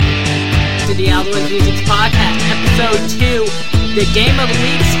the Alduin Musings Podcast, Episode 2, The Game of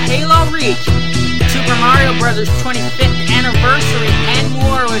Leaps Halo Reach, Super Mario Bros. 25th Anniversary, and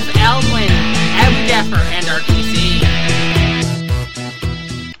more with Alduin, Abu Jaffer, and RPC.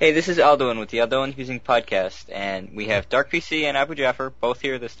 Hey, this is Alduin with the Alduin Musing Podcast, and we have Dark PC and Abu Jaffer both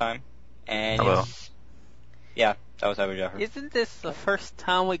here this time. And hello. Yeah, that was Abu Jaffer. Isn't this the first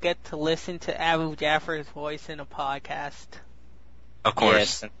time we get to listen to Abu Jaffer's voice in a podcast? Of course. Yes,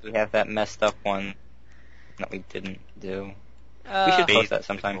 since we have that messed up one that we didn't do. We should post that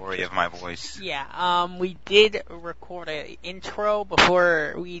sometime. Story of my voice. Yeah, we did record an intro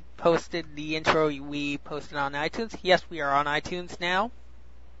before we posted the intro we posted on iTunes. Yes, we are on iTunes now.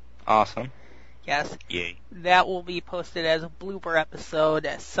 Awesome. Yes. Yay. That will be posted as a blooper episode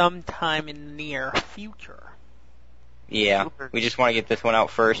sometime in the near future. Yeah, we just want to get this one out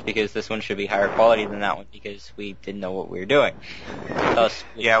first because this one should be higher quality than that one because we didn't know what we were doing. Thus,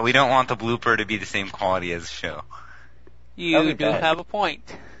 Yeah, we don't want the blooper to be the same quality as the show. You do have a point.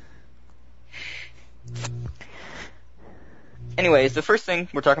 Anyways, the first thing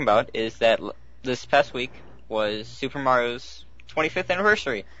we're talking about is that this past week was Super Mario's 25th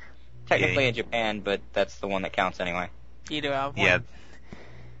anniversary. Technically Yay. in Japan, but that's the one that counts anyway. You do have a point. Yeah.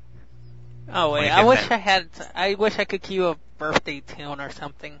 Oh wait, I wish I could cue a birthday tune or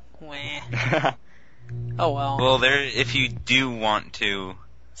something. Wah. Oh well. Well, if you do want to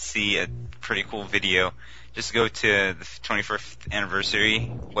see a pretty cool video, just go to the 21st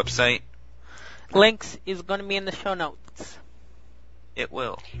anniversary website. Links is going to be in the show notes. It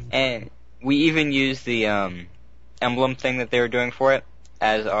will. And we even used the emblem thing that they were doing for it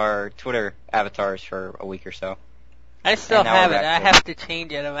as our Twitter avatars for a week or so. I still And now have we're it. I back to have to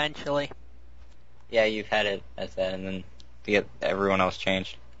change it eventually. Yeah, you've had it as that, and then to get everyone else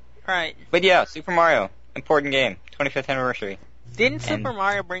changed. Right. But yeah, Super Mario, important game, 25th anniversary. Didn't Super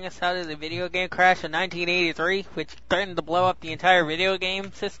Mario bring us out of the video game crash in 1983, which threatened to blow up the entire video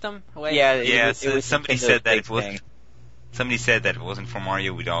game system? Wait. Yeah, It was Nintendo's somebody said that big if it wasn't. thing. Somebody said that if it wasn't for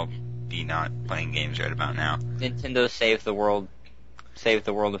Mario, we'd all be not playing games right about now. Nintendo saved the world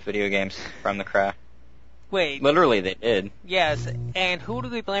of video games from the crash. Wait. Literally, they did. Yes. And who do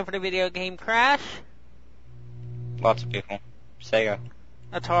we blame for the video game crash? Lots of people. Sega,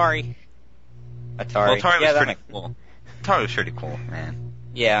 Atari. Atari. Well, Atari yeah, was that pretty makes- cool. Atari was pretty cool, man.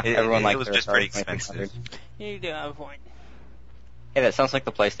 Yeah, everyone liked it was their just Atari pretty 2600. expensive. You do have a point. Hey, that sounds like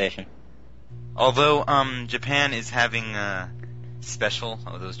the PlayStation. Although, Japan is having a special,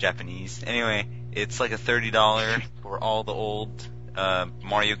 those Japanese. Anyway, it's like a $30 for all the old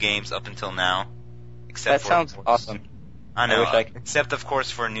Mario games up until now. Except That sounds for, awesome. I know, wish I could- except of course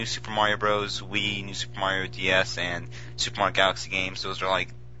for New Super Mario Bros., Wii, New Super Mario DS, and Super Mario Galaxy games. Those are like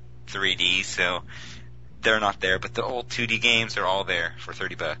 3D, so they're not there. But the old 2D games are all there for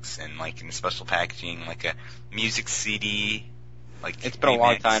 $30, and like in special packaging, like a music CD. Like It's been a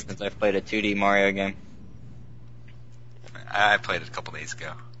long remix. time since I've played a 2D Mario game. I played it a couple days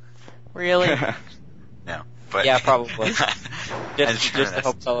ago. Really? No, but Yeah, probably. I Just to that's-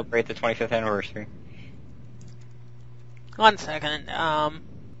 help celebrate the 25th anniversary. One second.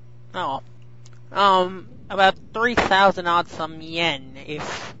 About 3,000 odd some yen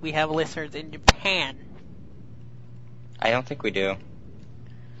if we have listeners in Japan. I don't think we do.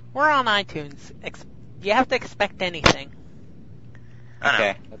 We're on iTunes. You have to expect anything. I know.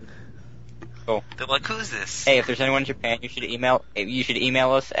 Okay. Cool. They're like, who's this? Hey, if there's anyone in Japan, you should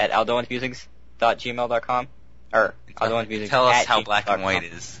email us at aldoansmusings.gmail.com or aldoansmusings Tell us at how black and gmail.com. white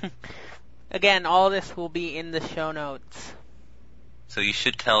is. Again, all this will be in the show notes. So you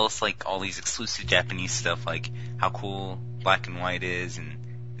should tell us like all these exclusive Japanese stuff, like how cool black and white is, and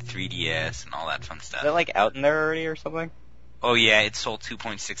the 3DS, and all that fun Is stuff. that like out in there already or something? Oh yeah, it sold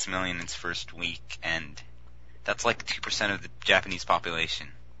 2.6 million in its first week, and that's like 2% of the Japanese population.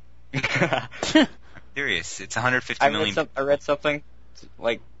 Serious, it's 150 million. I read something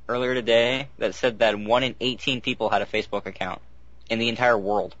like earlier today that said that 1 in 18 people had a Facebook account in the entire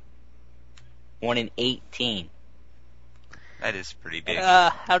world. 1 in 18. That is pretty big.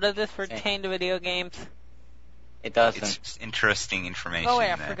 How does this pertain to video games? It doesn't. It's just interesting information. Oh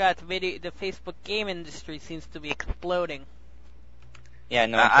wait, I that- forgot. The Facebook game industry seems to be exploding. Yeah,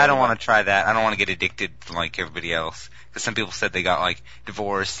 no. I don't want to try that. I don't want to get addicted like everybody else. Because some people said they got like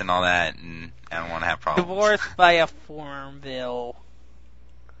divorced and all that, and I don't want to have problems. Divorced by a Farmville.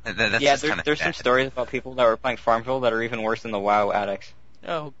 That's Yeah, just kinda there's some bad. stories about people that were playing Farmville that are even worse than the WoW addicts.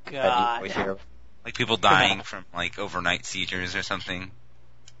 Oh That you god. always hear of. Like people dying from like overnight seizures or something.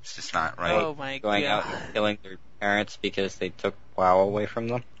 It's just not right. Oh my Going god. out and killing their parents because they took WoW away from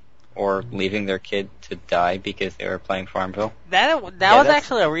them. or leaving their kid to die because they were playing Farmville. That was that's-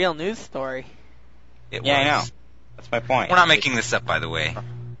 actually a real news story. It Yeah, I know. was. That's my point. We're not making this up, by the way.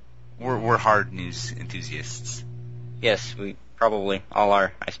 We're hard news enthusiasts. Yes, we probably all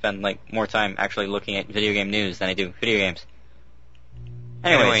are. I spend more time actually looking at video game news than I do video games.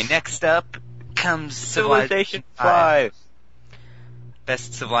 Anyway, Anyways, next up comes Civilization 5.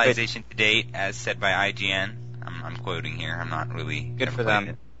 Best civilization to date, as said by IGN. I'm quoting here. I'm not really Good never for played them.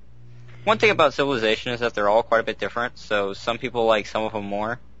 it. One thing about Civilization is that they're all quite a bit different, so some people like some of them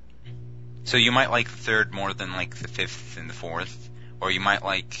more. So you might like the third more than like the fifth and the fourth, or you might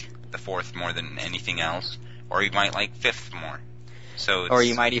like the fourth more than anything else, or you might like fifth more. So it's, Or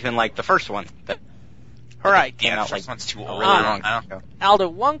you might even like the first one. That Alright, came yeah, out the first like one's too a old. really Ah. long I time don't- ago. Aldo,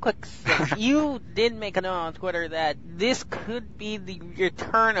 one quick thing. You did make a note on Twitter that this could be the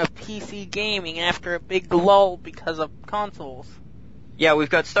return of PC gaming after a big lull because of consoles. Yeah,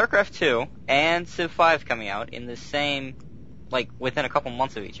 we've got StarCraft 2 and Civ 5 coming out in the same, within a couple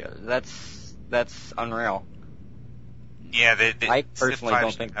months of each other. That's unreal. Yeah, I Civ personally 5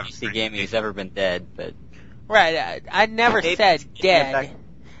 don't should think have a PC pretty gaming big- has ever been dead, but Right, I never Maybe said it's dead. back-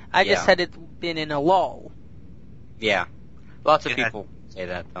 I just yeah. said it's been in a lull. yeah. Lots of Yeah. people say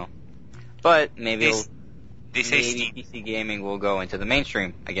that, though. But maybe, They say maybe Steam. PC gaming will go into the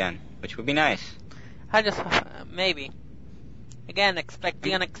mainstream again, which would be nice. I just, maybe. Again, expect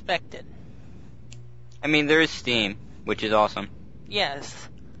the unexpected. I mean, there is Steam, which is awesome. Yes.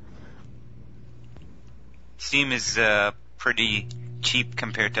 Steam is pretty cheap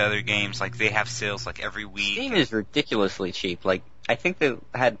compared to other games. Like they have sales like every week. Steam is ridiculously cheap. I think they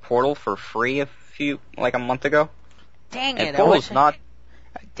had Portal for free a month ago. Dang And it, I Portal's wish not,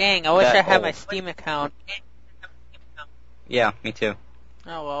 I wish that I had my old. Steam account. yeah, me too.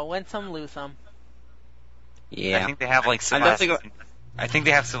 Oh well, win some, lose some. Yeah. I think they have like I'm definitely Civilization. I think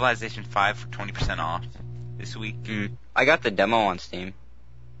they have Civilization 5 for 20% off this week. I got the demo on Steam.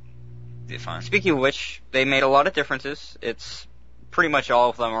 Is it fun? Speaking of which, they made a lot of differences. It's pretty much all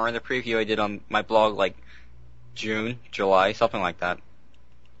of them are in the preview I did on my blog, June, July, something like that.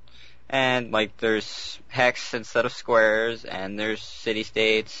 And, there's hex instead of squares, and there's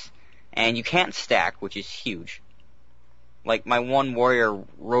city-states, and you can't stack, which is huge. My one warrior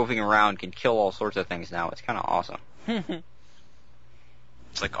roving around can kill all sorts of things now. It's kind of awesome.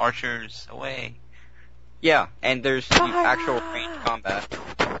 It's like archers away. Yeah, and there's the actual range combat,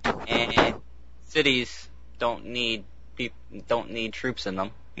 and cities don't need troops in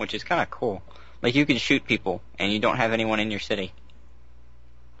them, which is kind of cool. You can shoot people, and you don't have anyone in your city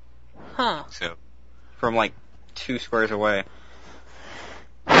Huh. So from 2 squares away.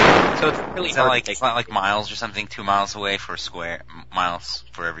 So it's really it's not hard like to take. it's not like miles or something. 2 miles away for a square. Miles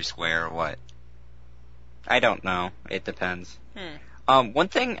for every square or what? I don't know. It depends. Hmm. One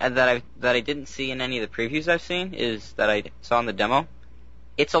thing that I didn't see in any of the previews I've seen is that I saw in the demo.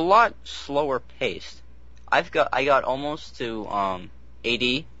 It's a lot slower paced. I got almost to AD.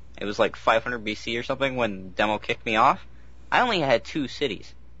 It was 500 BC or something when the demo kicked me off. I only had 2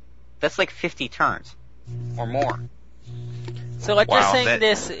 cities. That's 50 turns or more. So what Wow, you're saying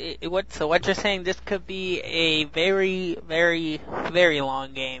that- what you're saying this could be a very, very, very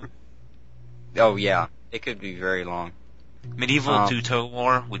long game. Oh yeah, it could be very long. Medieval 2 Total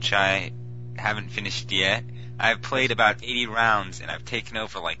War, which I haven't finished yet. I've played about 80 rounds and I've taken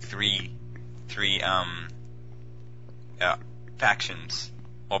over three factions.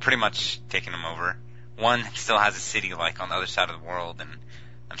 Well, pretty much taken them over. One still has a city on the other side of the world, and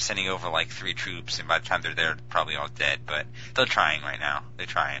I'm sending over 3 troops, and by the time they're there, they're probably all dead. But they're trying right now. They're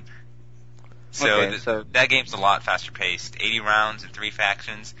trying. So, Okay, so- that game's a lot faster paced. 80 rounds and 3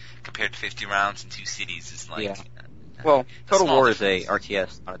 factions compared to 50 rounds and 2 cities is Yeah. Well, Total Small War difference. is a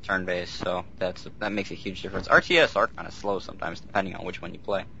RTS, not a turn-based, so that makes a huge difference. RTS are kind of slow sometimes, depending on which one you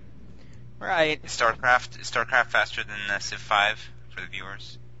play. Right. Is StarCraft faster than Civ 5 for the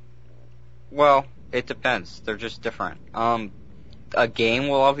viewers? Well, it depends. They're just different. A game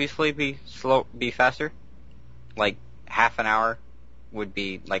will obviously be faster. Half an hour would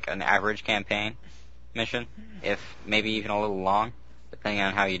be an average campaign mission, if maybe even a little long, depending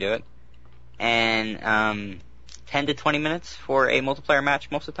on how you do it. And 10 to 20 minutes for a multiplayer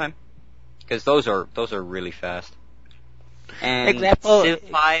match most of the time, because those are really fast. And Example- Civ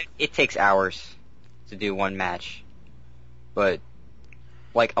 5, it takes hours to do one match, but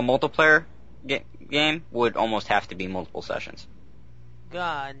a multiplayer game would almost have to be multiple sessions.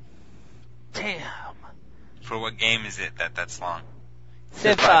 God. Damn. For what game is it that's long?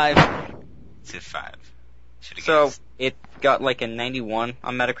 Civ Civ 5. 5. Civ 5. Should've So guessed. it got a 91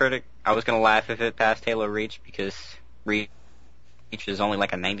 on Metacritic. I was gonna laugh if it passed Halo Reach because Reach Reach is only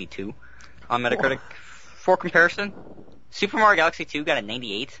like a 92 on Metacritic. For comparison, Super Mario Galaxy 2 got a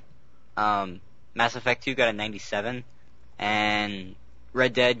 98, Mass Effect 2 got a 97, and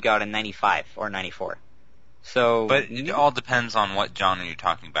Red Dead got a 95 or 94. So, but it all depends on what genre you're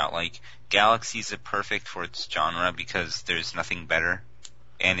talking about. Like, Galaxy's perfect for its genre because there's nothing better,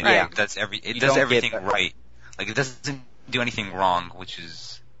 and it does everything right. Like, it doesn't do anything wrong, which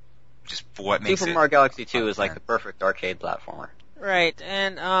is just what makes Super Mario Galaxy 2 is like the perfect arcade platformer. Right,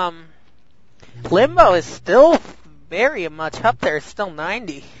 and Limbo is still very much up there. It's still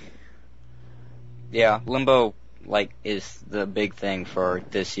 90. Yeah, Limbo is the big thing for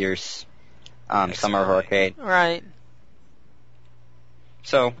this year's Summer of Arcade. Right.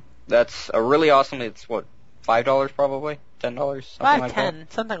 So that's a really awesome. It's what, $5 probably, $10, something like that.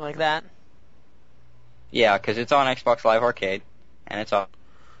 $5, something like that. Yeah, because it's on Xbox Live Arcade, and it's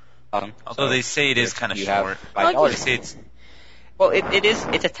awesome. Although they say it is kind of short. $5. They say it's. Well, it is.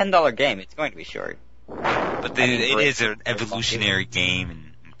 It's a $10 game. It's going to be short. But it is an evolutionary game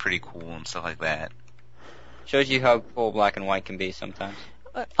and pretty cool and stuff like that. Shows you how cool black and white can be sometimes.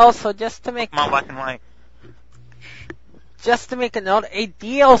 Also, just to make Come on, black and white. Just to make a note, a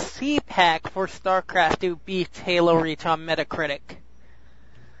DLC pack for StarCraft 2 beats Halo Reach on Metacritic.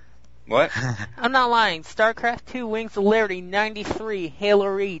 What? I'm not lying. StarCraft 2 Wings of Liberty 93, Halo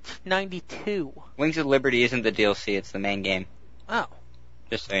Reach 92. Wings of Liberty isn't the DLC, it's the main game. Oh.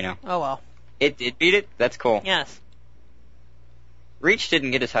 Just so you know. Oh well. It beat it? That's cool. Yes. Reach didn't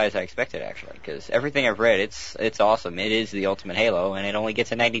get as high as I expected, actually, because everything I've read, it's awesome. It is the ultimate Halo, and it only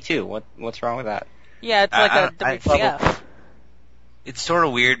gets a 92. What's wrong with that? Yeah, it's like a WTF. It's sort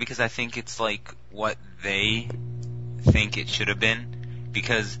of weird because I think it's like what they think it should have been,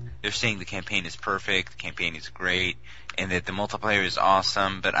 because they're saying the campaign is perfect, the campaign is great, and that the multiplayer is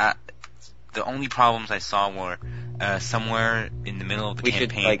awesome, but the only problems I saw were somewhere in the middle of the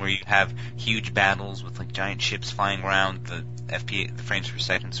campaign where you have huge battles with like giant ships flying around, the frames per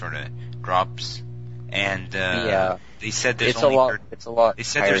second sort of drops, and they said there's it's only a lot. They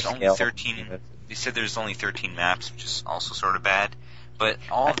said there's only 13. They said there's only 13 maps, which is also sort of bad. But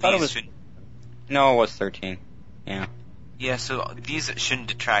all of these No, it was 13. Yeah. Yeah, so these shouldn't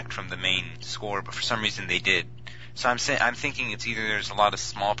detract from the main score, but for some reason they did. So I'm thinking it's either there's a lot of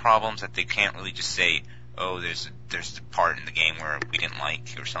small problems that they can't really just say, oh, there's a part in the game where we didn't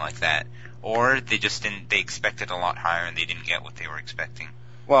like or something like that, or they just didn't. They expected a lot higher and they didn't get what they were expecting.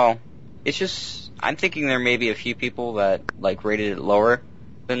 Well, it's just I'm thinking there may be a few people that rated it lower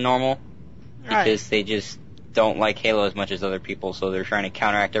than normal because they just don't like Halo as much as other people, so they're trying to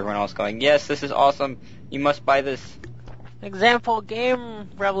counteract everyone else going, yes, this is awesome, you must buy this. Example, Game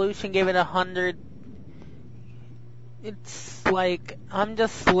Revolution gave it 100. It's like, I'm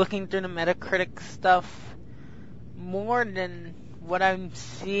just looking through the Metacritic stuff. More than what I'm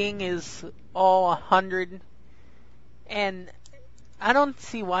seeing is all 100. And I don't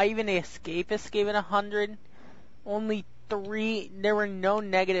see why even the Escapists gave it 100. Only 3, there were no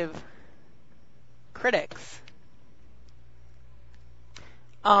negative critics.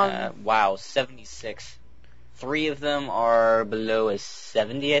 Wow, 76. 3 of them are below a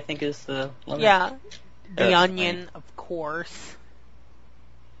 70, I think is the limit. Yeah, The Onion, of course.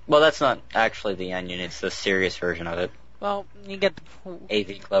 Well, that's not actually The Onion, it's the serious version of it. Well, you get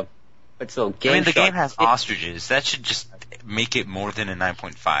AV Club. But still, I mean, the game has ostriches. That should just make it more than a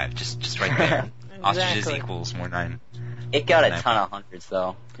 9.5. Just right there. Exactly. Ostriches equals more 9. It got a ton of hundreds,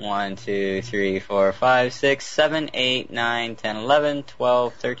 though. 1, 2, 3, 4, 5, 6, 7, 8, 9, 10, 11,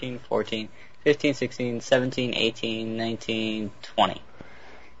 12, 13, 14, 15, 16, 17, 18, 19, 20.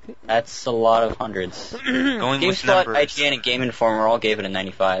 That's a lot of hundreds. Going with GameSpot, numbers. IGN, and Game Informer all gave it a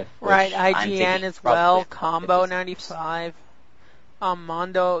 95. Right, IGN as well, Combo 95,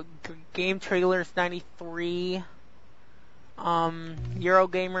 Mondo, Game Trailers 93,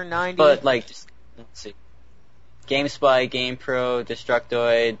 Eurogamer 90. But, let's see. GameSpy, GamePro,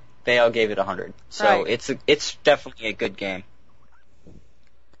 Destructoid, they all gave it 100. So it's definitely a good game.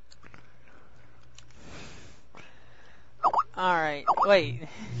 Alright, wait.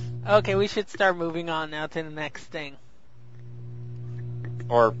 Okay, we should start moving on now to the next thing.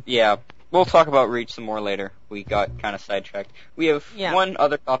 Or, yeah, we'll talk about Reach some more later. We got kind of sidetracked. We have one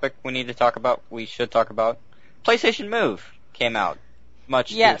other topic we need to talk about, we should talk about. PlayStation Move came out.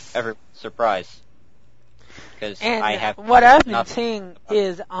 Much to everyone's surprise. And what I've been seeing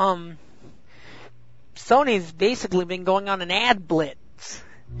is, Sony's basically been going on an ad blitz.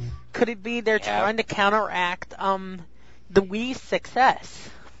 Could it be they're trying to counteract, the Wii's success?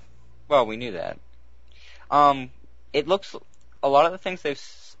 Well, we knew that. It looks, a lot of the things they've,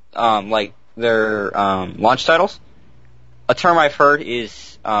 their, launch titles, a term I've heard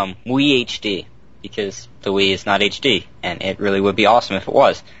is Wii HD, because the Wii is not HD, and it really would be awesome if it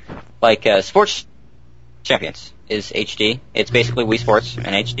was. Like Sports Champions is HD. It's basically Wii Sports in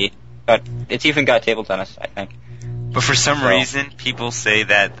HD, but it's even got table tennis, I think. But for some reason, people say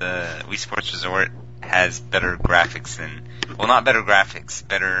that the Wii Sports Resort has better graphics than, well, not better graphics,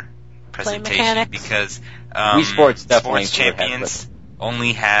 better presentation, mechanics. because Wii Sports definitely Sports Champions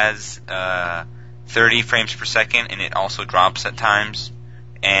only has 30 frames per second, and it also drops at times.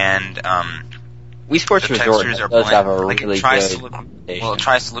 And Wii Sports the Resort textures are does bland. have a Like, really it tries good to look, presentation. well, it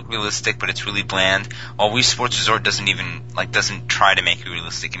tries to look realistic, but it's really bland. While Wii Sports Resort doesn't try to make it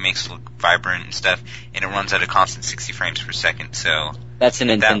realistic. It makes it look vibrant and stuff, and it runs at a constant 60 frames per second. So That's a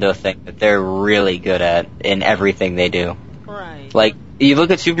Nintendo thing that they're really good at in everything they do. Right. Like, you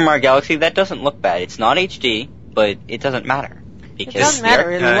look at Super Mario Galaxy, that doesn't look bad. It's not HD, but it doesn't matter. Because doesn't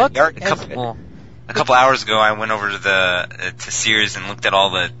matter, it looks a couple hours ago, I went over to to Sears and looked at all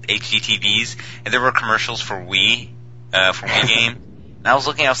the HD TVs, and there were commercials for Wii game. And I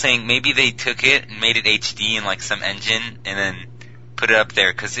was saying maybe they took it and made it HD in like some engine, and then put it up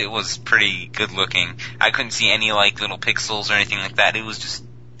there, because it was pretty good looking. I couldn't see any like little pixels or anything like that. It was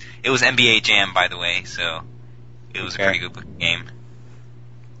NBA Jam, by the way, so it was a pretty good looking game.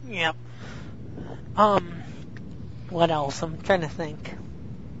 Yep. What else? I'm trying to think.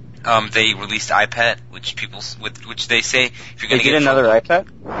 They released iPad, which they say if you're gonna get another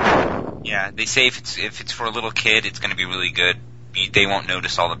iPad? Yeah, they say if it's for a little kid, it's gonna be really good. They won't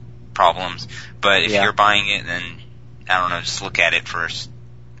notice all the problems. But if you're buying it, then I don't know, just look at it first.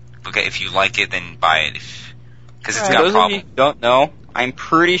 If you like it, then buy it. Because it's got those problems. of you who don't know, I'm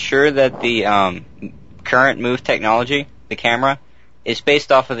pretty sure that the current Move technology, the camera, is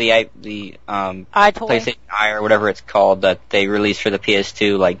based off of the PlayStation Eye or whatever it's called that they released for the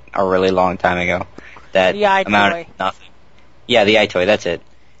PS2 like a really long time ago. That The iToy. amounted to nothing. Yeah, the iToy, that's it.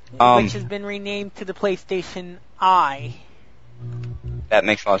 Which has been renamed to the PlayStation Eye. That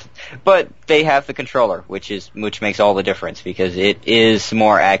makes a lot of sense. But they have the controller, which makes all the difference because it is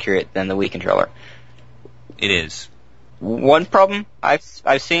more accurate than the Wii controller. It is. One problem I've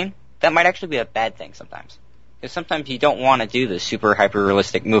seen, that might actually be a bad thing sometimes. Because sometimes you don't want to do the super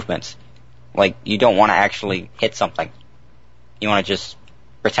hyper-realistic movements. Like, you don't want to actually hit something. You want to just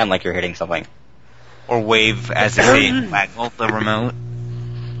pretend like you're hitting something. Or wave as if they waggle the remote.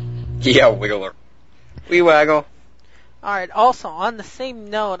 Yeah, wiggler. Wee waggle. Alright, also, on the same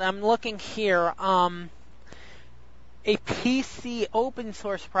note, I'm looking here, a PC open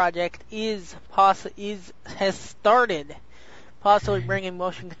source project has started, possibly bringing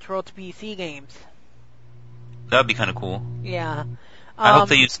motion control to PC games. That would be kind of cool. Yeah. I hope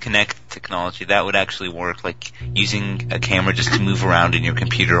they use Kinect technology. That would actually work, like using a camera just to move around in your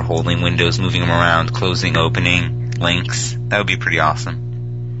computer, holding windows, moving them around, closing, opening, links. That would be pretty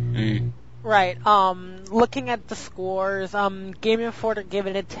awesome. Right. Looking at the scores, Game Informer gave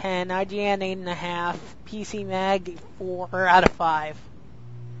it a 10, IGN 8.5, PC Mag 4 out of 5.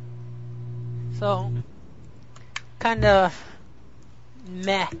 So, kind of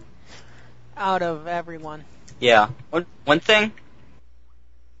meh out of everyone. Yeah. One thing,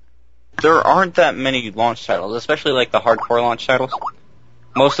 there aren't that many launch titles, especially like the hardcore launch titles.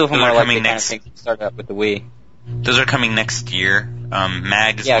 Most of them Those are are like coming the kind of next. things that started out with the Wii. Those are coming next year.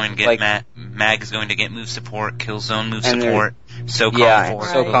 Mag is going to get like- Mag is going to get move support, Killzone move And support, SOCOM Yeah, for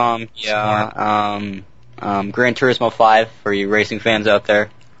SOCOM, Gran Turismo 5 for you racing fans out there.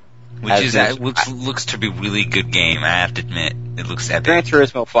 looks to be a really good game. I have to admit, it looks epic. Gran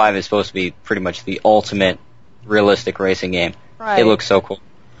Turismo 5 is supposed to be pretty much the ultimate realistic racing game. Right. It looks so cool.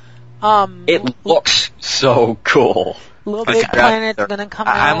 It looks so cool. Little But Big it's- Planet's gonna come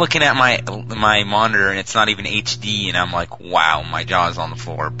out. I'm looking at my monitor and it's not even HD, and I'm like, wow, my jaw's on the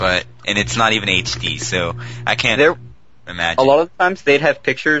floor. And it's not even HD, so I can't imagine. A lot of the times they'd have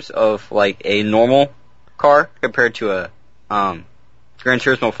pictures of like a normal car compared to a Gran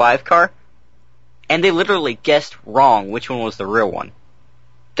Turismo 5 car, and they literally guessed wrong which one was the real one.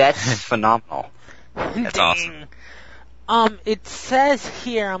 That's phenomenal. That's awesome. It says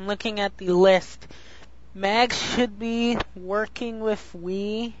here, I'm looking at the list, Mag should be working with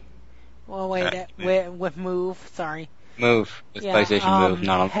Wii. Well, wait, with Move, sorry. Move with PlayStation Move,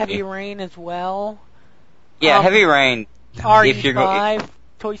 not on Heavy Wii. Rain as well. Yeah, Heavy Rain. If you're RE5,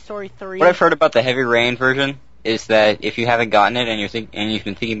 Toy Story 3. What I've heard about the Heavy Rain version is that if you haven't gotten it and you've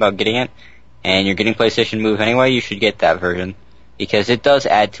been thinking about getting it, and you're getting PlayStation Move anyway, you should get that version because it does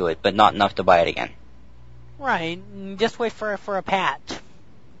add to it, but not enough to buy it again. Right, just wait for a patch.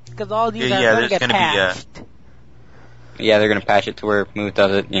 Because all these are Yeah, going to there's get gonna be, patched. Yeah, they're gonna patch it to where Move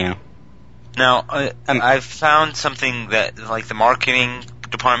does it, you know. Now, I've found something that, like the marketing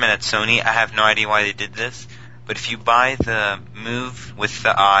department at Sony, I have no idea why they did this, but if you buy the Move with the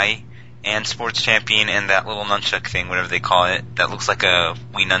eye and Sports Champion and that little nunchuck thing, whatever they call it, that looks like a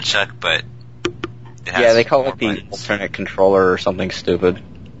Wii nunchuck, but it has they call more it the buttons. alternate controller or something stupid.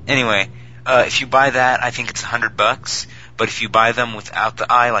 Anyway, if you buy that, I think it's $100, but if you buy them without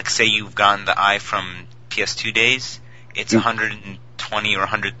the eye, like say you've gotten the eye from PS2 days, it's $120 or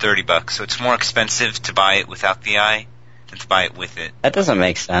 $130, so it's more expensive to buy it without the eye than to buy it with it. That doesn't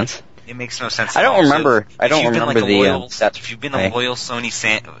make sense. It makes no sense. I at don't all. remember. So I don't if you've been remember like the. a loyal, if you've been a loyal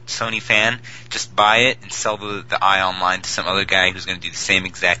Sony fan, just buy it and sell the eye online to some other guy who's going to do the same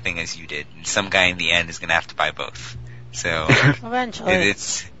exact thing as you did, and some guy in the end is going to have to buy both. So Eventually.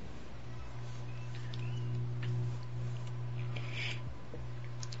 it's.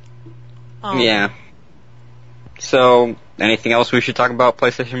 Yeah. So, anything else we should talk about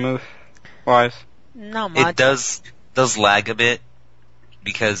PlayStation Move wise? Not much. It does lag a bit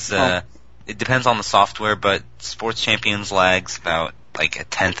because it depends on the software, but Sports Champions lags about like a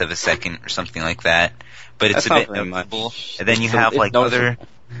tenth of a second or something like that. But it's That's a not bit very noticeable. much. And then you It's have like other noticeable.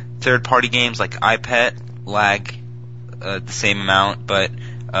 third-party games like iPet lag the same amount, but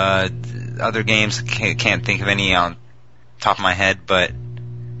other games can't think of any on top of my head, but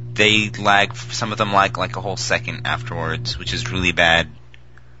they lag. Some of them lag like a whole second afterwards, which is really bad.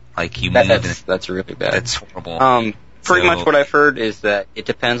 Like you move, and That's really bad. that's horrible. Pretty So- much what I've heard is that it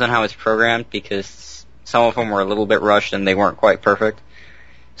depends on how it's programmed because some of them were a little bit rushed and they weren't quite perfect.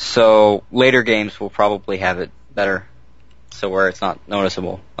 So later games will probably have it better, so where it's not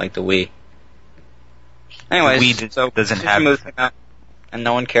noticeable, like the Wii. Anyways, The Wii so doesn't PlayStation have- Move came out, and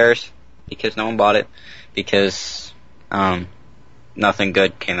no one cares because no one bought it because nothing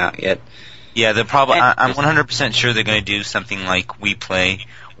good came out yet. Yeah, the problem. And- I'm 100% sure they're going to do something like We Play,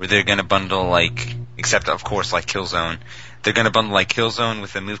 where they're going to bundle like, except of course like Killzone, they're going to bundle like Killzone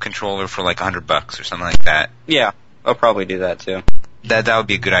with a Move controller for like $100 or something like that. Yeah, I'll probably do that too. That would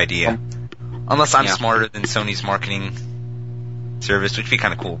be a good idea. Unless I'm Yeah. smarter than Sony's marketing service, which would be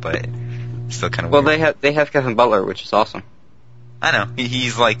kind of cool, but still kind of Well, weird. they have Kevin Butler, which is awesome. I know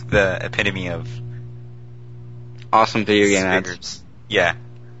he's like the epitome of Awesome video game ads. spirits. Yeah.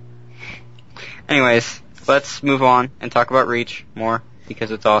 Anyways, let's move on and talk about Reach more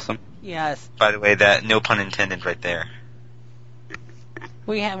because it's awesome. Yes. By the way, that no pun intended right there.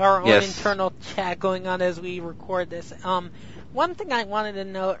 We have our own Yes. internal chat going on as we record this. One thing I wanted to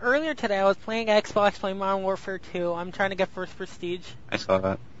know, earlier today I was playing Xbox, playing Modern Warfare 2. I'm trying to get first prestige. I saw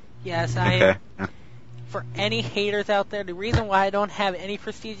that. Yes, I Okay. am. For any haters out there, the reason why I don't have any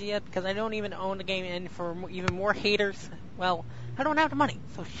prestige yet, because I don't even own the game, and for even more haters, well, I don't have the money,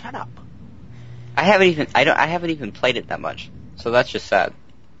 so shut up. I haven't even played it that much, so that's just sad.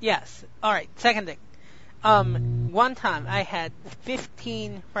 Yes. Alright, second thing. One time I had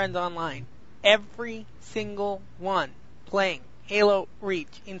 15 friends online. Every single one playing Halo Reach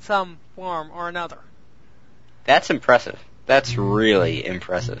in some form or another. That's impressive. That's really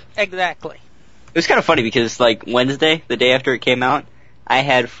impressive. Exactly. It was kind of funny because, like, Wednesday, the day after it came out, I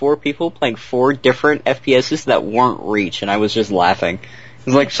had 4 people playing 4 different FPSs that weren't Reach, and I was just laughing. It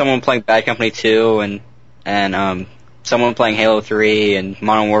was like someone playing Bad Company 2 and someone playing Halo 3 and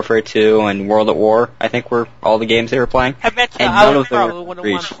Modern Warfare 2 and World at War, I think were all the games they were playing. I bet you And I none was of them were probably the one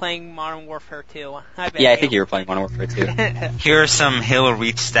Reach. playing Modern Warfare 2. Yeah, I think you were playing Modern Warfare 2. Here are some Halo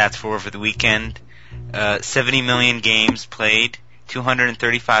Reach stats for over the weekend. 70 million games played,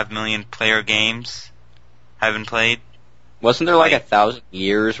 235 million player games have been played, Wasn't there like 1,000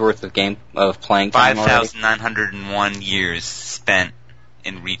 years worth of playing time already? 5,901 years spent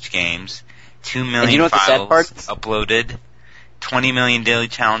in Reach games, 2 million And you know what the sad files part is? uploaded, 20 million daily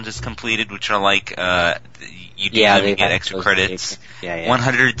challenges completed, which are like you do them, you they've get had extra those credits. days. Yeah.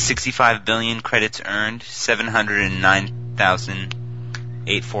 165 billion credits earned,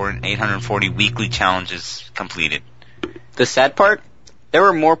 709,840 weekly challenges completed. The sad part, there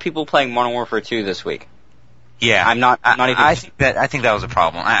were more people playing Modern Warfare 2 this week. Yeah, I'm not even. I think that was a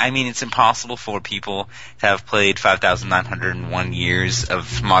problem. I mean, it's impossible for people to have played 5,901 years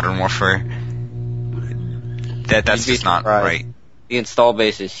of Modern Warfare. That's You'd be just not surprised. right. The install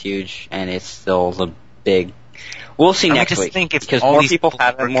base is huge, and it's still the big. We'll see I mean, next just week think if because all more these people people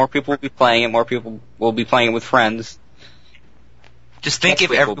have it, work- more people will be playing it, more people will be playing it with friends. Just think Next if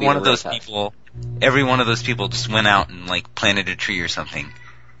week will every be one a of real those test. people just went out and like planted a tree or something,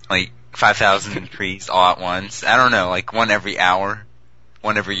 like 5,000 trees all at once. I don't know, like one every hour,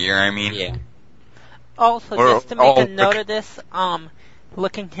 one every year. I mean, Yeah. Also, Or- just to make a or- note of this,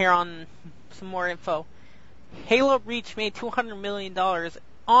 looking here on some more info, Halo Reach made $200 million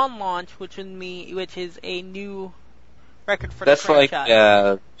on launch, which is a new record for That's the like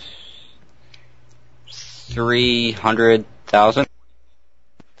franchise. 300,000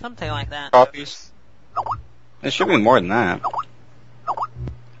 Something like that. copies. It should be more than that.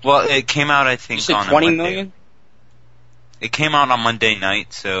 Well, it came out, I think, You said on 20 a Monday. million? It came out on Monday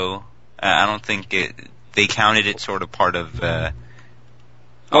night, so I don't think they counted it sort of part of. Well,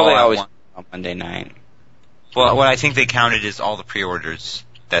 all they at always once. on Monday night. Well, what I think they counted is all the pre-orders.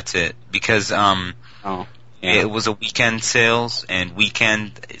 That's it, because Oh, yeah. it was a weekend sales, and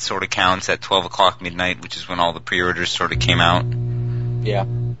weekend it sort of counts at 12 o'clock midnight, which is when all the pre-orders sort of came out. Yeah.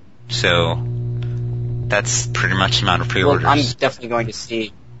 So that's pretty much the amount of pre-orders. Well, I'm definitely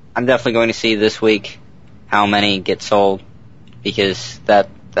going to see this week how many get sold, because that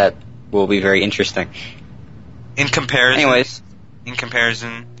will be very interesting. In comparison, Anyways,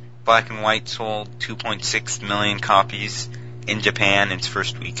 Black and White sold 2.6 million copies in Japan its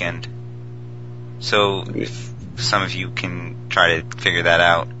first weekend. So if some of you can try to figure that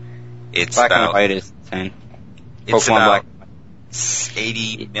out, it's Black and about White is insane. it's Pokemon about Black.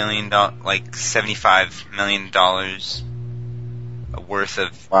 $80 million, like $75 million worth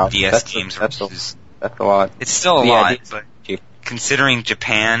of Wow, DS that's games. that's Versus, a lot. it's still a Yeah, lot, DS but cheap. considering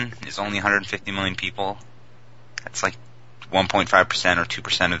Japan is only 150 million people, that's like 1.5% or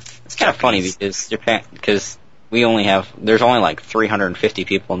 2% of. It's kind of funny because there's only like 350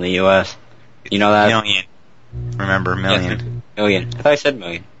 people in the U.S. You know that? Million. Remember, million. Million. I thought I said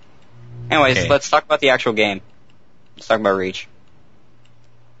million. Anyways, Okay. let's talk about the actual game. Let's talk about Reach.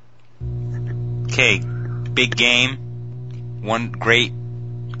 Okay, big game, one great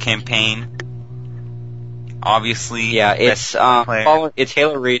campaign. Obviously, Yeah, it's best player. it's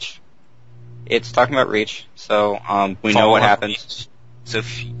Halo Reach. It's talking about Reach, so we know Follow what up happens. Reach. So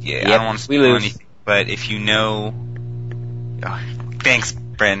if I Yep, don't want to we spoil lose. anything, but if you know, thanks,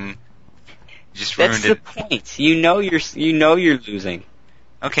 Brendan. You just That's ruined the it. point. You know you're losing.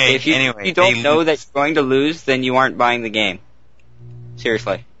 Okay, If you, anyway, you don't they know lose. that you're going to lose, then you aren't buying the game.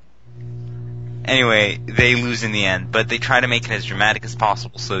 Seriously. Anyway, they lose in the end, but they try to make it as dramatic as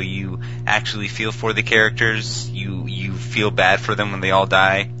possible, so you actually feel for the characters. You feel bad for them when they all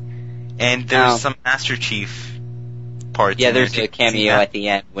die, and there's Oh. some Master Chief parts. Yeah, in there there's too. a cameo at the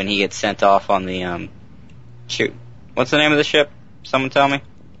end when he gets sent off on the shoot. What's the name of the ship? Someone tell me.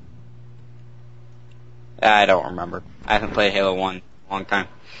 I don't remember. I haven't played Halo 1 in a long time.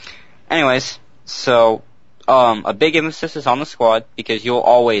 Anyways, so a big emphasis is on the squad because you'll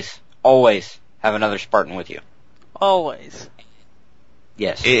always have another Spartan with you. Always.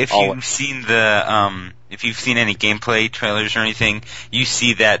 Yes. If always. you've seen if you've seen any gameplay trailers or anything, you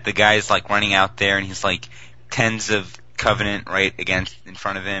see that the guy's like running out there and he's like tens of Covenant right in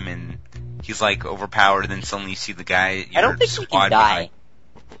front of him, and he's like overpowered. And then suddenly you see the guy. I don't think they can die.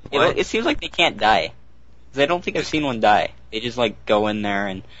 What? It seems like they can't die. 'Cause I don't think I've seen one die. They just like go in there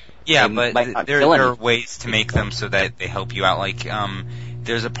and Yeah, They but might not there kill are anything. ways to make them so that they help you out. Like,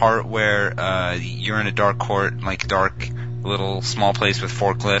 there's a part where you're in a dark court, like dark little small place with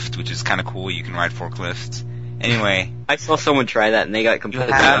forklift, which is kind of cool. You can ride forklifts. Anyway, I saw someone try that and they got you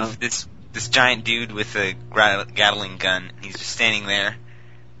completely have this giant dude with a Gatling gun. He's just standing there,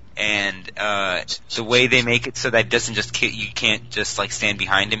 and the way they make it so that it doesn't just you can't just like stand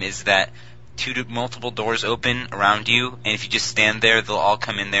behind him is that multiple doors open around you, and if you just stand there, they'll all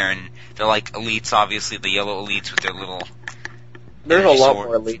come in there, and they're like elites, obviously the yellow elites with their little. There's a lot sword.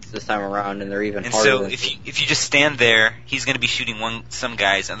 more elites this time around, and they're even And harder. so than if you just stand there, he's going to be shooting some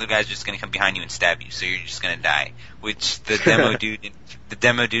guys, other guys are just going to come behind you and stab you, so you're just going to die. Which the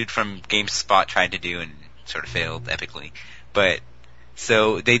demo dude from GameSpot tried to do and sort of failed epically. But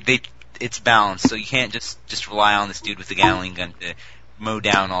so it's balanced, so you can't just rely on this dude with the Gatling gun to mow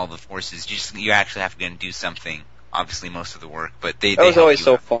down all the forces. You actually have to go and do something. Obviously, most of the work, but they that was help always you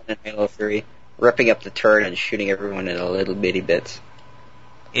so out. fun in Halo 3, ripping up the turret and shooting everyone into little bitty bits.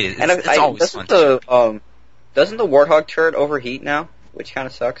 It is. And It's always fun. doesn't the Warthog turret overheat now, which kind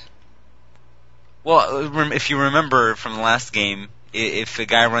of sucks? Well, if you remember from the last game, if a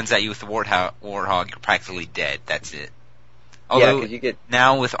guy runs at you with the Warthog, you're practically dead. That's it. Yeah, Although because you get.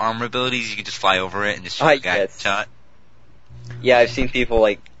 now with armor abilities, you can just fly over it and just shoot I the guy guess. shot. Yeah, I've seen people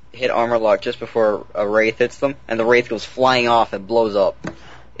like hit armor lock just before a wraith hits them, and the wraith goes flying off and blows up.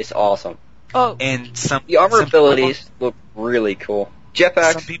 It's awesome. Oh, And some The armor some abilities look really cool.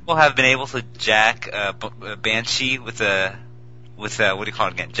 Jetpacks. Some people have been able to jack a Banshee with a what do you call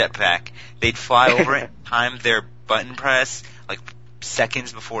it again? Jetpack. They'd fly over it, time their button press like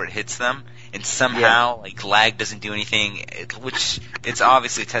seconds before it hits them, and somehow like lag doesn't do anything. Which it's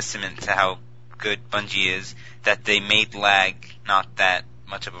obviously a testament to how good Bungie is that they made lag not that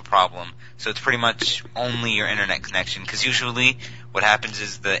much of a problem. So it's pretty much only your internet connection. Because usually what happens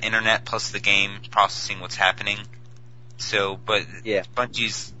is the internet plus the game processing what's happening. So, but Yeah.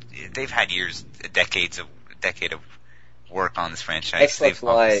 Bungie's, they've had a decade of work on this franchise. Xbox They've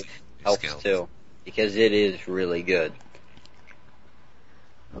Live obviously helps skills. too, because it is really good.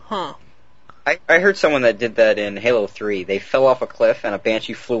 Huh. I heard someone that did that in Halo 3. They fell off a cliff and a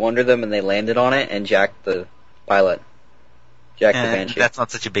Banshee flew under them and they landed on it and jacked the pilot. Jacked the And Banshee. that's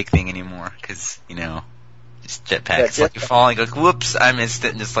not such a big thing anymore, because, just jetpacks. Yeah, It's like you're jetpack. falling, like, whoops, I missed it,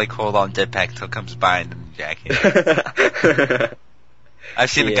 and just like hold on jetpack until it comes by and then jack it.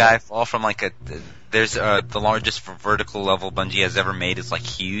 I've seen a Yeah. guy fall from there's the largest vertical level Bungie has ever made is like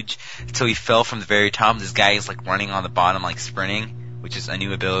huge. So he fell from the very top. This guy is like running on the bottom, like sprinting, which is a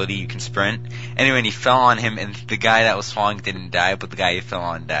new ability. You can sprint. Anyway, and he fell on him, and the guy that was falling didn't die, but the guy he fell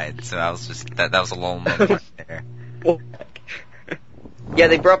on died. So that was just that was a lull moment right there. Yeah,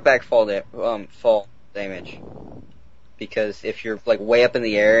 they brought back fall damage. Because if you're like way up in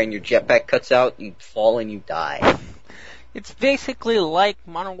the air and your jetpack cuts out, you fall and you die. It's basically like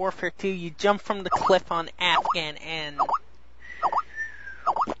Modern Warfare 2. You jump from the cliff on Afghan, and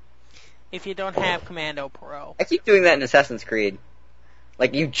if you don't have Commando Pro. I keep doing that in Assassin's Creed.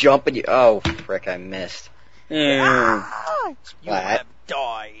 Like you jump and oh frick, I missed. You What? have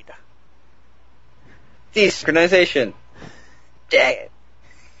died. Desynchronization. Dang it.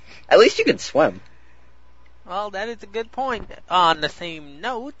 At least you can swim. Well, that is a good point. On the same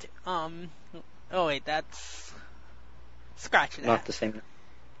note, oh wait, that's... Scratch that. Not the same.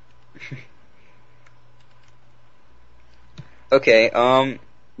 Okay,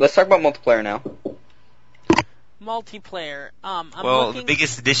 let's talk about multiplayer now. Multiplayer. The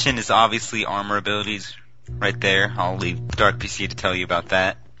biggest addition is obviously armor abilities right there. I'll leave Dark PC to tell you about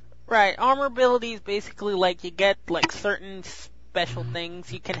that. Right, armor abilities basically like you get like certain special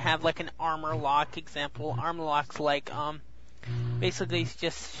things. You can have like an armor lock example. Armor lock's like basically it's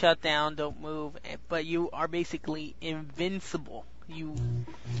just shut down, don't move, but you are basically invincible.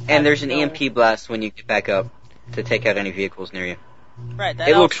 And there's an EMP blast when you get back up to take out any vehicles near you. Right, that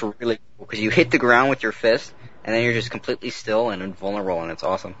It looks really cool because you hit the ground with your fist and then you're just completely still and invulnerable and it's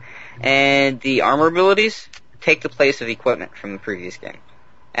awesome. And the armor abilities take the place of equipment from the previous game.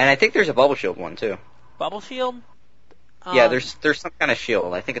 And I think there's a bubble shield one too. Bubble shield? Yeah, there's some kind of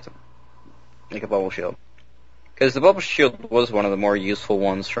shield. I think it's like a bubble shield. Because the bubble shield was one of the more useful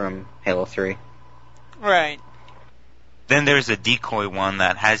ones from Halo 3. Right. Then there's a decoy one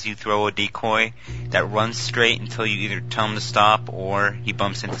that has you throw a decoy that runs straight until you either tell him to stop or he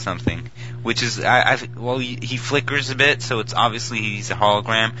bumps into something. Which is, he flickers a bit, so it's obviously he's a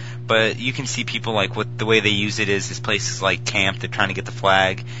hologram, but you can see people like the way they use it is his place is like camp, they're trying to get the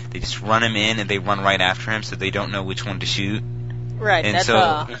flag, they just run him in and they run right after him so they don't know which one to shoot. Right, And that's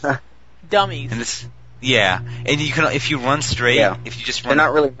so, dummies. and this, yeah, and you can, if you run straight, Yeah. if you just They're run,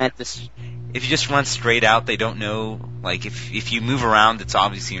 not really meant to... if you just run straight out, they don't know, like, if you move around, it's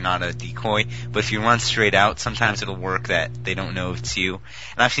obviously you're not a decoy, but if you run straight out, sometimes it'll work that they don't know it's you.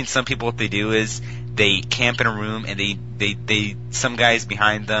 And I've seen some people, what they do is, they camp in a room, and they some guy's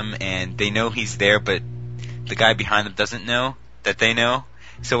behind them, and they know he's there, but the guy behind them doesn't know that they know.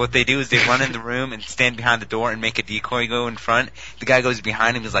 So what they do is they run in the room and stand behind the door and make a decoy go in front. The guy goes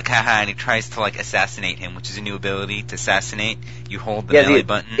behind him, he's like, haha, and he tries to, like, assassinate him, which is a new ability, to assassinate. You hold the melee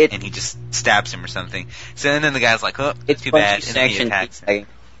button, and he just stabs him or something. So and then the guy's like, oh, It's too bad, Bungie's and then he action attacks him. tagging.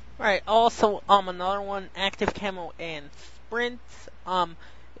 Right, also, another one, active camo and sprints.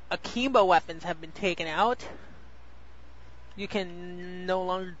 Akimbo weapons have been taken out. You can no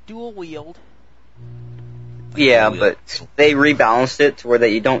longer dual wield. Yeah, but they rebalanced it to where that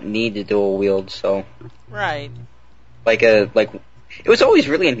you don't need to dual wield, so... Right. It was always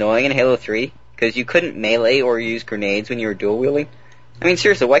really annoying in Halo 3, because you couldn't melee or use grenades when you were dual wielding. I mean,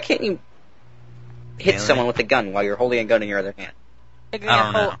 seriously, why can't you hit Melee? someone with a gun while you're holding a gun in your other hand?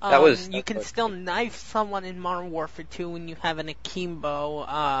 Example, That was- you can still knife someone in Modern Warfare 2 when you have an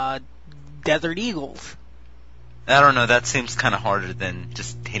Akimbo, Desert Eagles. I don't know, that seems kind of harder than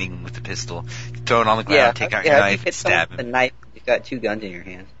just hitting him with a pistol. Throw it on the ground, take out your you knife, hit and someone stab with a him. knife, you've got two guns in your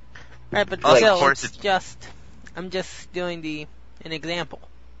hand. Right, but Like, still, of course I'm just doing an example.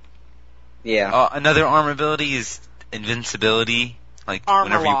 Yeah. Another armor ability is invincibility, like Armor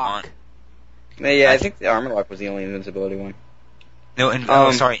whenever you lock. want. Yeah, I think the armor lock was the only invincibility one. No,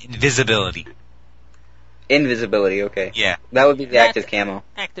 invisibility. Invisibility, okay. Yeah. That would be the That's- active camo.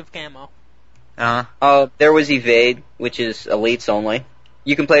 Active camo. There was Evade, which is elites only.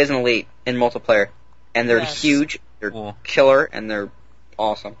 You can play as an elite in multiplayer. And they're Yes. huge, they're Cool. killer, and they're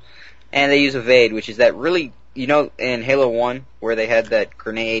awesome. And they use Evade, which is that really you know, in Halo 1, where they had that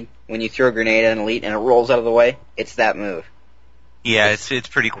grenade, when you throw a grenade at an elite and it rolls out of the way, it's that move. Yeah, it's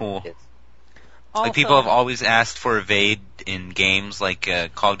pretty cool. Also, Like, people have always asked for evade in games like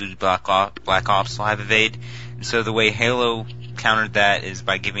Call of Duty Black Ops will have evade. And so the way Halo countered that is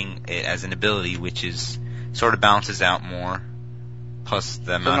by giving it as an ability, which is sort of balances out more. Plus the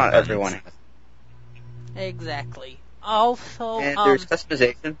So amount not of buttons. everyone has. Exactly. Also, And there's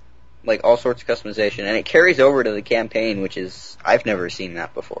customization, like all sorts of customization, and it carries over to the campaign, which is, I've never seen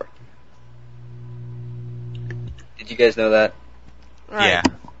that before. Did you guys know that? right.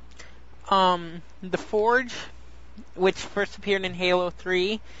 Yeah. The Forge, which first appeared in Halo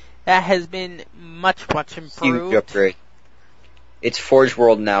 3, that has been much improved. Huge upgrade. It's Forge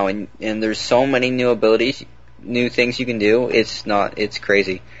World now, and there's so many new abilities, new things you can do. It's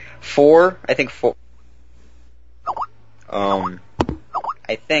crazy. I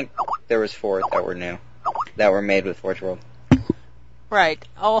think there was 4 that were new, that were made with Forge World. Right.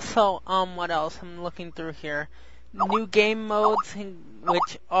 Also, what else? I'm looking through here. New game modes,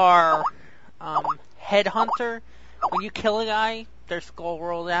 which are, Headhunter. When you kill a guy, their skull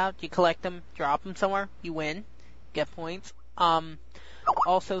rolls out, you collect them, drop them somewhere, you win, get points.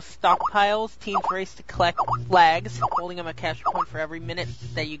 Also stockpiles, teams race to collect flags, holding them a capture point for every minute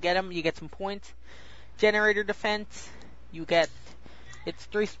that you get them, you get some points. Generator defense, it's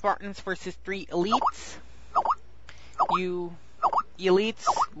 3 Spartans versus 3 elites.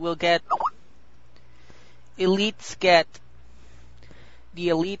 The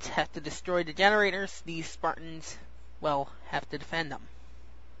elites have to destroy the generators, these Spartans, have to defend them.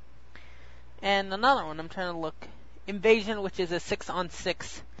 And another one, I'm trying to look, Invasion, which is a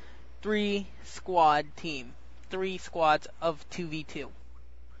 6-on-6, 3-squad team. 3 squads of 2v2.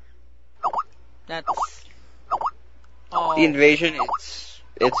 That's all. The Invasion,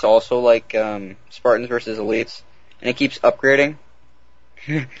 it's also like Spartans versus Elites, and it keeps upgrading.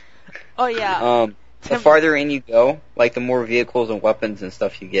 Oh yeah. The farther in you go, like the more vehicles and weapons and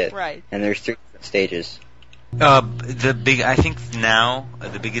stuff you get. Right. And there's 3 different stages. I think now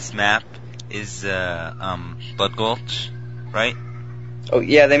the biggest map is Blood Gulch, right? Oh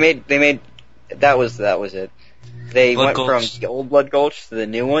yeah, they made that was it. They Blood went Gulch. from the old Blood Gulch to the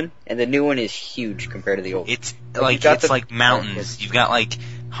new one, and the new one is huge compared to the old. It's Like, you got like mountains. You've got like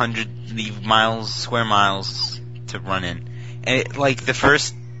 100 square miles to run in, and the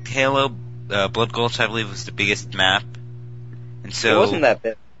first Halo, Blood Gulch, I believe, was the biggest map, and so It wasn't that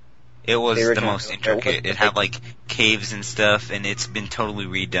big. it was the the original most Halo. intricate. It had like caves and stuff, and it's been totally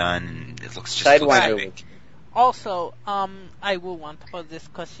redone, and it looks epic. Also, I will want to pose this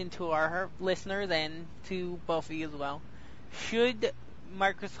question to our listeners and to both of you as well. Should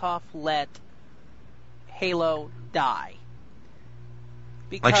Microsoft let Halo die?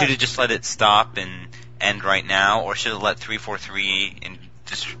 Because, Should it just let it stop and end right now, or should it let 343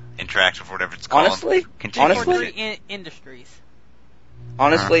 Interactive, or whatever it's called, Honestly, continue? Industries.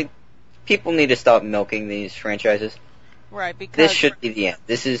 Honestly, people need to stop milking these franchises. Right, because This should be the end.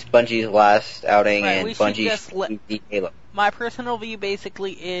 This is Bungie's last outing, Right, and we should Bungie just should be Halo. my personal view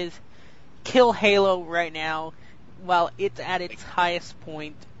basically is kill Halo right now while it's at its highest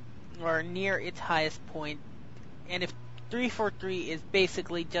point, or near its highest point, and if 343 is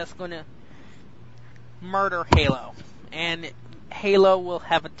basically just gonna murder Halo, and Halo will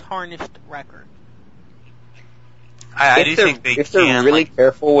have a tarnished record. I do think if they're really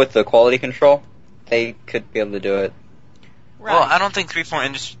careful with the quality control, they could be able to do it. Right. Well, I don't think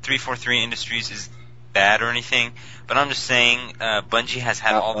 343 Industries is bad or anything, but I'm just saying Bungie has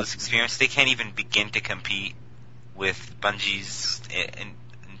had all this experience. They can't even begin to compete with Bungie's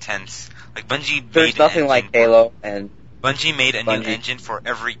intense. Like Bungie There's made nothing like Halo, and Bungie made a new Bungie. engine for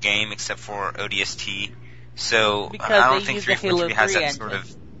every game except for ODST. So Because I don't they think use the Halo 343 has 3 that sort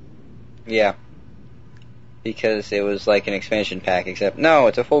engine. of. yeah. Because it was like an expansion pack, except, no,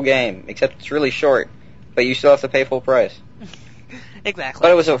 it's a full game, except it's really short, but you still have to pay full price. Exactly.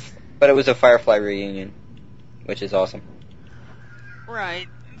 But it was a Firefly reunion, which is awesome. Right.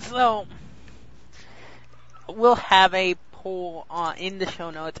 So we'll have a poll in the show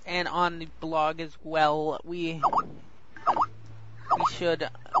notes and on the blog as well. We should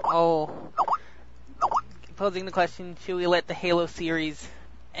posing the question: should we let the Halo series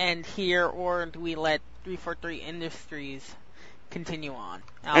end here, or do we let 343 Industries continue on?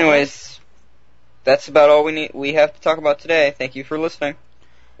 Anyways, that's about all we have to talk about today. Thank you for listening.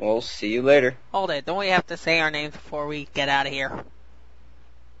 We'll see you later. Hold it. Don't we have to say our names before we get out of here?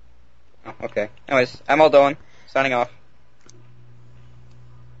 Oh, okay. Anyways, I'm Aldoan, signing off.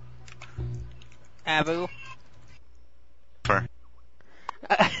 Abu. For.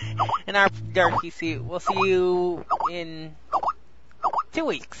 in our Dark PC. We'll see you in 2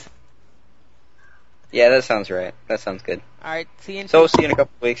 weeks. Yeah, that sounds right. That sounds good. Alright, see you in 2 So, weeks. see you in a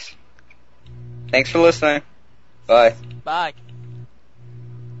couple weeks. Thanks for listening. Bye. Bye.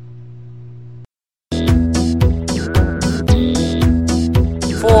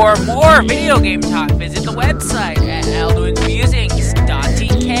 For more video game talk, visit the website at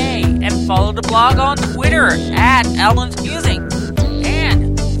alduinsmusings.tk and follow the blog on Twitter at alduinsmusing.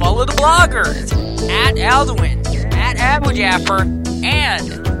 And follow the bloggers at Alduin, at Abu Jaffer,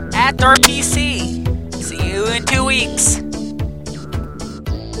 and at DarkPC. See you in 2 weeks.